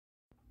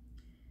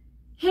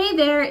Hey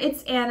there,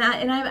 it's Anna,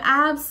 and I'm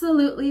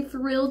absolutely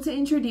thrilled to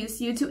introduce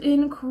you to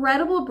an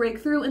incredible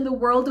breakthrough in the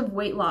world of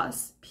weight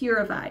loss,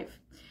 PuraVive.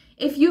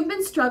 If you've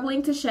been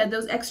struggling to shed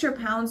those extra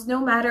pounds no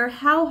matter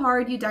how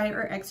hard you diet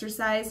or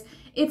exercise,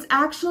 it's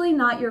actually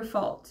not your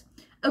fault.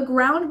 A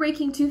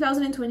groundbreaking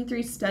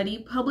 2023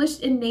 study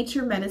published in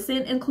Nature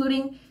Medicine,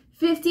 including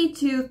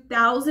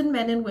 52,000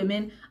 men and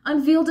women,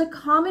 unveiled a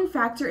common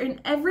factor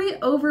in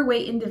every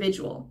overweight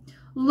individual: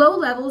 low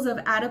levels of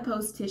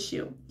adipose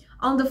tissue.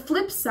 On the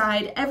flip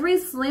side, every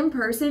slim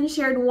person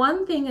shared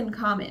one thing in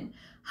common: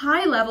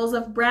 high levels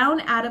of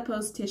brown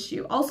adipose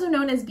tissue, also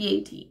known as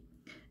BAT.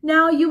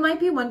 Now, you might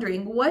be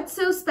wondering, what's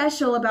so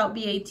special about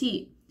BAT?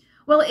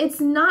 Well, it's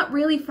not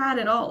really fat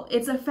at all.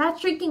 It's a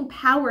fat-shrinking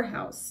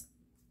powerhouse.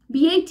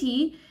 BAT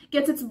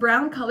gets its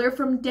brown color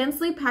from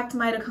densely packed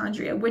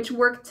mitochondria, which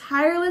work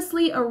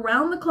tirelessly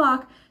around the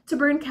clock to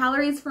burn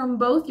calories from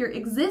both your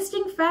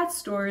existing fat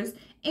stores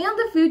and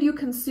the food you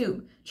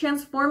consume,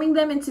 transforming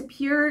them into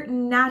pure,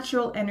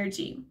 natural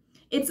energy.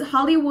 It's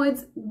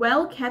Hollywood's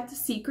well-kept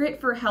secret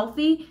for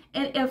healthy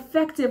and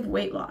effective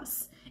weight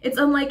loss. It's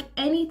unlike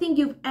anything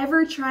you've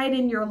ever tried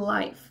in your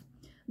life.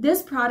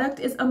 This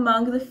product is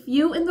among the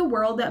few in the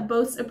world that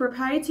boasts a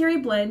proprietary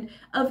blend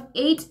of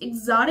 8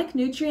 exotic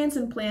nutrients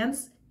and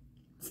plants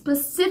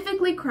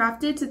specifically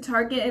crafted to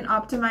target and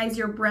optimize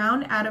your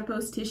brown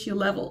adipose tissue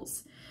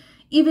levels.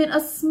 Even a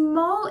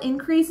small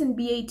increase in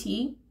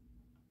BAT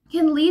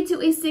can lead to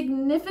a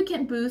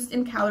significant boost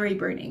in calorie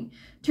burning,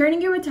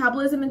 turning your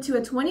metabolism into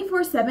a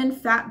 24/7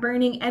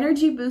 fat-burning,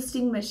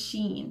 energy-boosting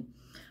machine.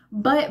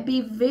 But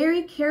be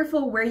very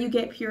careful where you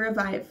get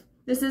PuraVive.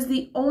 This is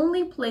the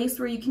only place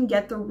where you can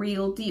get the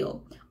real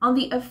deal, on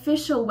the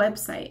official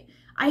website.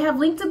 I have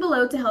linked it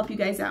below to help you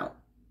guys out.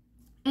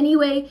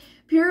 Anyway,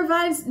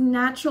 PuraVive's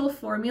natural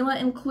formula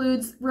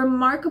includes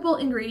remarkable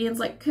ingredients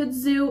like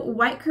kudzu,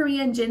 white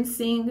Korean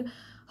ginseng,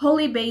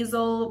 holy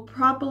basil,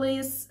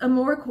 propolis,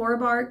 amur core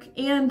bark,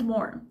 and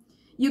more.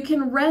 You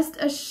can rest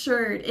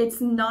assured it's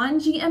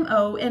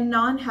non-GMO and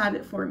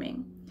non-habit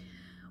forming.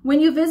 When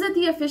you visit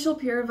the official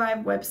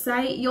PuraVive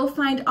website, you'll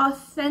find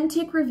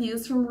authentic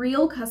reviews from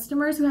real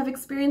customers who have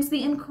experienced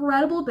the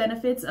incredible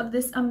benefits of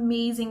this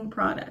amazing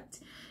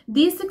product.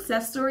 These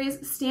success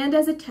stories stand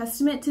as a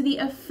testament to the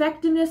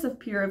effectiveness of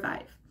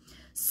PuraVive.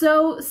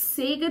 So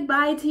say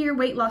goodbye to your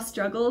weight loss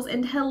struggles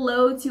and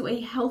hello to a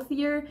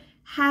healthier,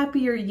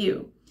 happier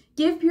you.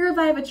 Give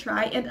PuraVive a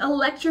try and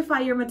electrify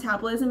your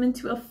metabolism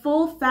into a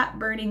full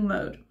fat-burning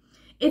mode.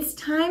 It's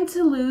time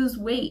to lose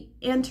weight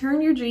and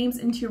turn your dreams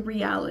into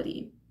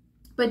reality.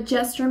 But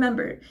just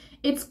remember,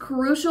 it's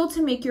crucial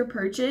to make your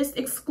purchase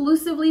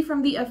exclusively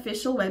from the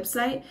official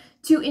website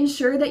to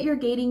ensure that you're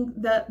getting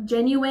the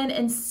genuine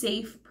and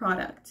safe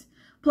product.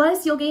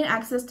 Plus, you'll gain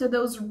access to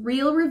those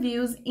real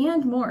reviews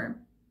and more.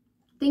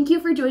 Thank you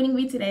for joining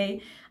me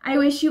today. I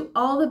wish you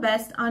all the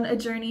best on a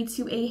journey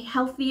to a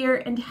healthier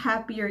and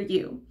happier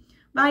you.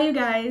 Bye, you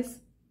guys.